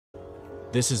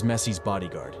This is Messi's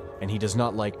bodyguard, and he does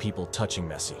not like people touching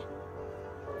Messi.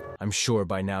 I'm sure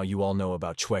by now you all know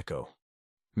about Chueko,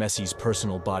 Messi's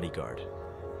personal bodyguard.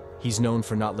 He's known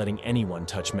for not letting anyone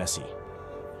touch Messi.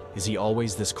 Is he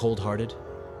always this cold-hearted?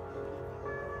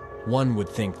 One would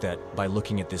think that by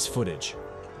looking at this footage.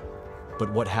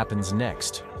 But what happens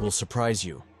next will surprise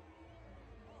you.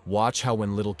 Watch how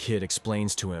when little kid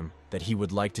explains to him that he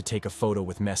would like to take a photo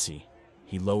with Messi,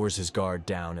 he lowers his guard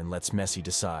down and lets Messi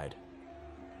decide.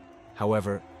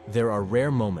 However, there are rare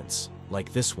moments,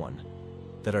 like this one,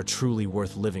 that are truly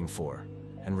worth living for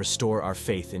and restore our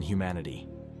faith in humanity.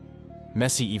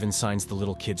 Messi even signs the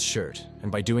little kid's shirt,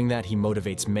 and by doing that he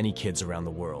motivates many kids around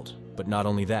the world. But not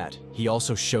only that, he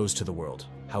also shows to the world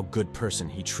how good person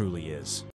he truly is.